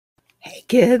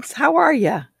Kids, how are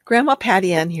ya? Grandma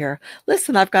Patty Ann here.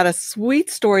 Listen, I've got a sweet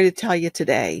story to tell you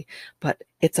today, but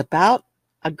it's about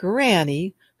a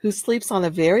granny who sleeps on a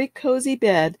very cozy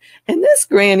bed, and this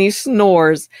granny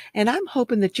snores, and I'm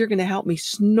hoping that you're going to help me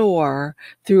snore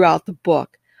throughout the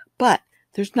book. But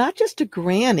there's not just a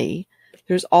granny.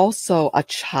 There's also a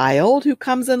child who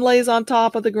comes and lays on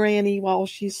top of the granny while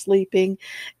she's sleeping,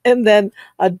 and then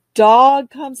a dog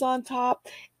comes on top,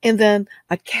 and then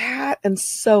a cat, and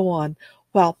so on.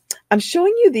 Well, I'm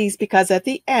showing you these because at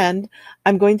the end,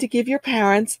 I'm going to give your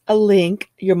parents a link,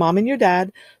 your mom and your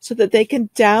dad, so that they can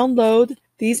download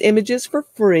these images for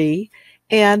free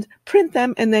and print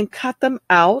them and then cut them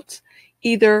out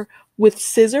either with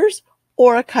scissors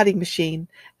or a cutting machine.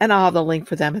 And I'll have the link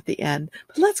for them at the end.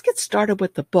 But let's get started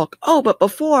with the book. Oh, but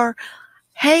before,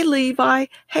 hey, Levi,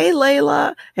 hey,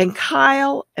 Layla, and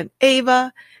Kyle, and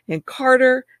Ava, and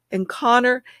Carter, and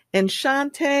Connor, and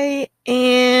Shantae,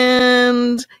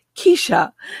 and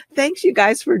Keisha. Thanks, you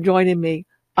guys, for joining me.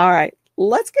 All right,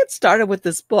 let's get started with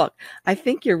this book. I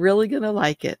think you're really going to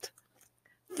like it.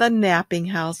 The Napping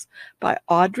House by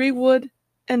Audrey Wood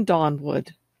and Dawn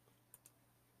Wood.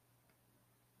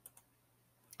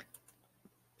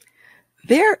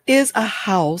 There is a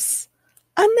house,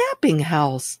 a napping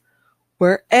house,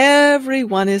 where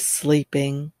everyone is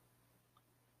sleeping.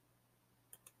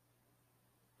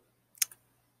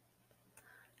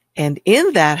 And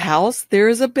in that house, there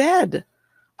is a bed,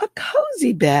 a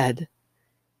cozy bed,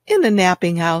 in a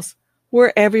napping house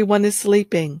where everyone is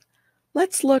sleeping.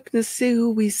 Let's look to see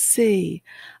who we see.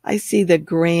 I see the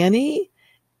granny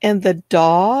and the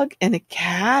dog and a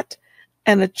cat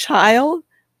and a child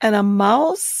and a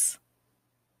mouse.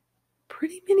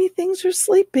 Pretty many things are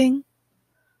sleeping.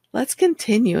 Let's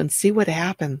continue and see what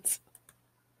happens.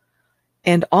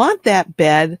 And on that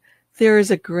bed, there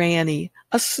is a granny,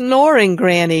 a snoring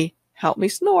granny. Help me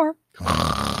snore.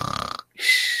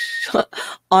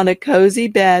 On a cozy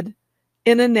bed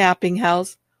in a napping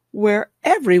house where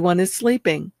everyone is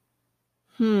sleeping.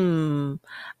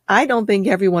 I don't think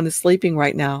everyone is sleeping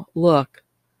right now. Look,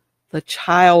 the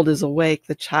child is awake.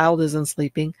 The child isn't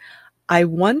sleeping. I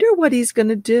wonder what he's going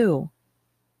to do.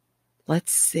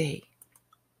 Let's see.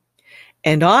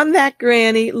 And on that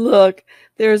granny, look,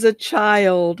 there's a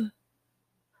child.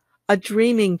 A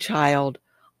dreaming child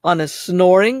on a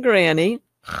snoring granny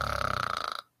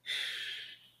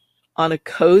on a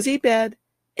cozy bed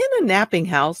in a napping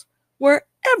house where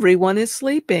everyone is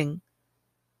sleeping.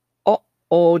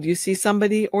 Oh, do you see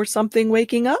somebody or something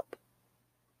waking up?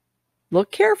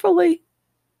 Look carefully.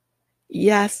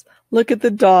 Yes, look at the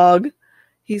dog.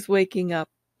 He's waking up.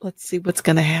 Let's see what's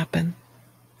going to happen.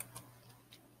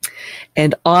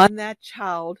 And on that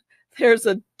child, there's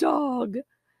a dog.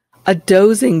 A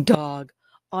dozing dog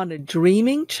on a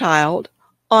dreaming child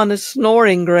on a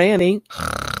snoring granny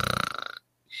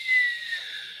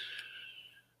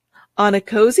on a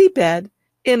cozy bed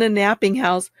in a napping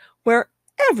house where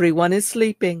everyone is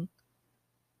sleeping.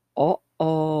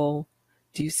 Uh-oh.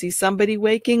 Do you see somebody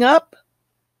waking up?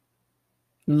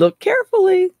 Look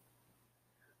carefully.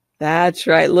 That's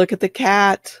right. Look at the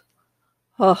cat.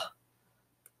 Oh,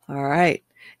 all right.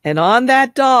 And on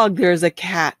that dog, there's a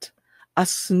cat. A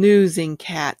snoozing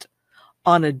cat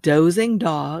on a dozing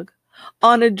dog,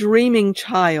 on a dreaming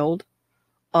child,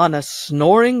 on a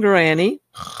snoring granny,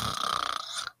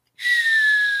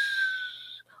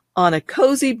 on a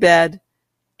cozy bed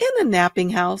in a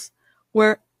napping house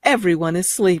where everyone is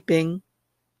sleeping.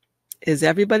 Is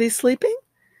everybody sleeping?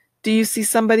 Do you see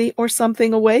somebody or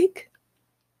something awake?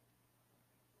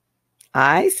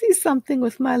 I see something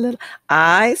with my little,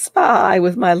 I spy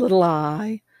with my little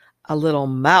eye, a little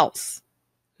mouse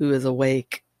who is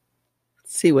awake.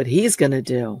 Let's see what he's going to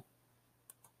do.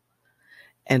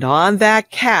 And on that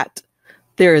cat,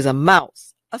 there is a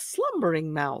mouse, a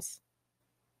slumbering mouse.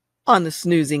 On a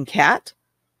snoozing cat,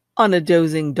 on a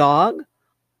dozing dog,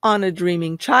 on a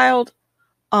dreaming child,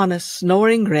 on a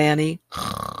snoring granny,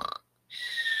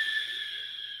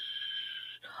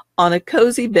 on a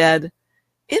cozy bed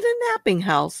in a napping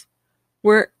house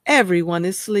where everyone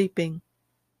is sleeping.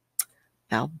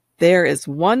 Now, there is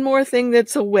one more thing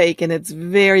that's awake, and it's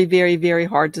very, very, very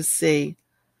hard to see.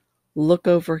 Look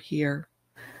over here.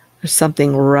 There's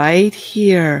something right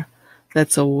here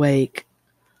that's awake.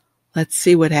 Let's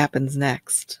see what happens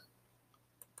next.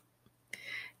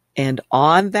 And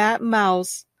on that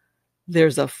mouse,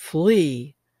 there's a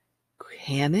flea.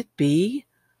 Can it be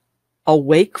a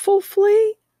wakeful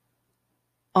flea?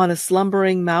 On a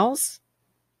slumbering mouse?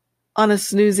 On a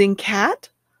snoozing cat?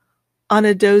 On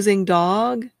a dozing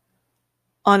dog?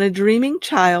 On a dreaming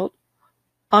child?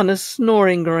 On a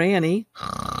snoring granny?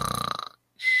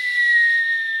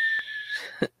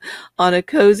 on a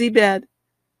cozy bed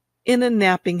in a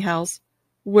napping house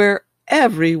where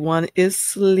everyone is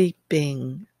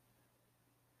sleeping.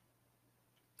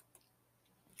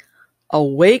 A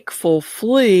wakeful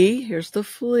flea, here's the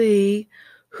flea,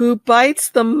 who bites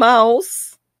the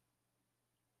mouse,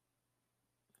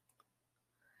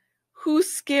 who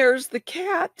scares the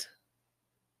cat,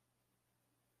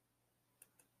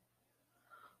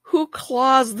 who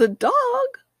claws the dog,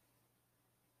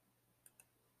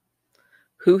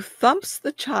 who thumps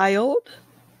the child,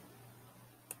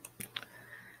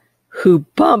 who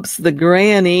bumps the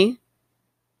granny,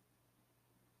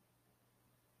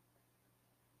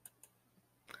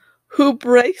 who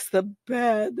breaks the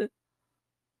bed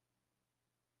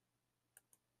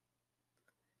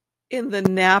in the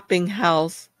napping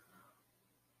house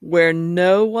where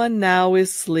no one now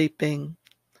is sleeping.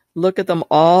 Look at them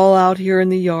all out here in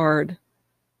the yard.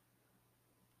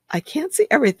 I can't see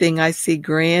everything. I see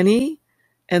Granny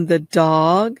and the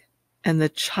dog and the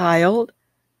child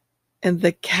and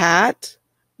the cat.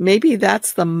 Maybe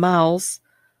that's the mouse,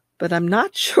 but I'm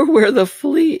not sure where the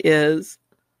flea is.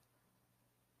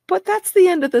 But that's the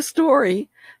end of the story.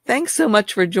 Thanks so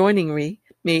much for joining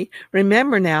me.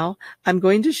 Remember now, I'm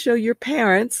going to show your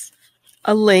parents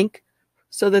a link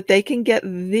so that they can get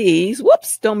these.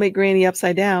 Whoops, don't make Granny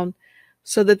upside down.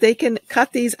 So that they can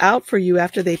cut these out for you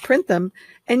after they print them,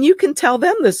 and you can tell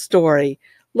them the story.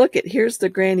 Look, here's the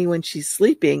Granny when she's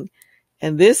sleeping,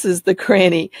 and this is the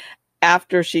Granny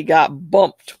after she got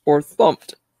bumped or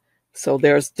thumped. So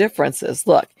there's differences.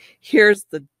 Look, here's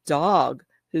the dog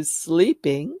who's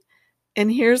sleeping,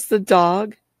 and here's the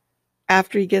dog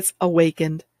after he gets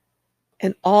awakened.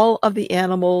 And all of the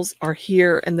animals are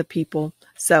here and the people.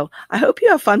 So I hope you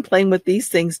have fun playing with these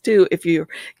things too, if you're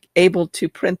able to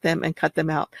print them and cut them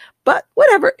out. But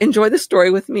whatever, enjoy the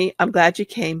story with me. I'm glad you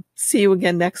came. See you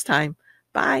again next time.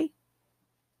 Bye.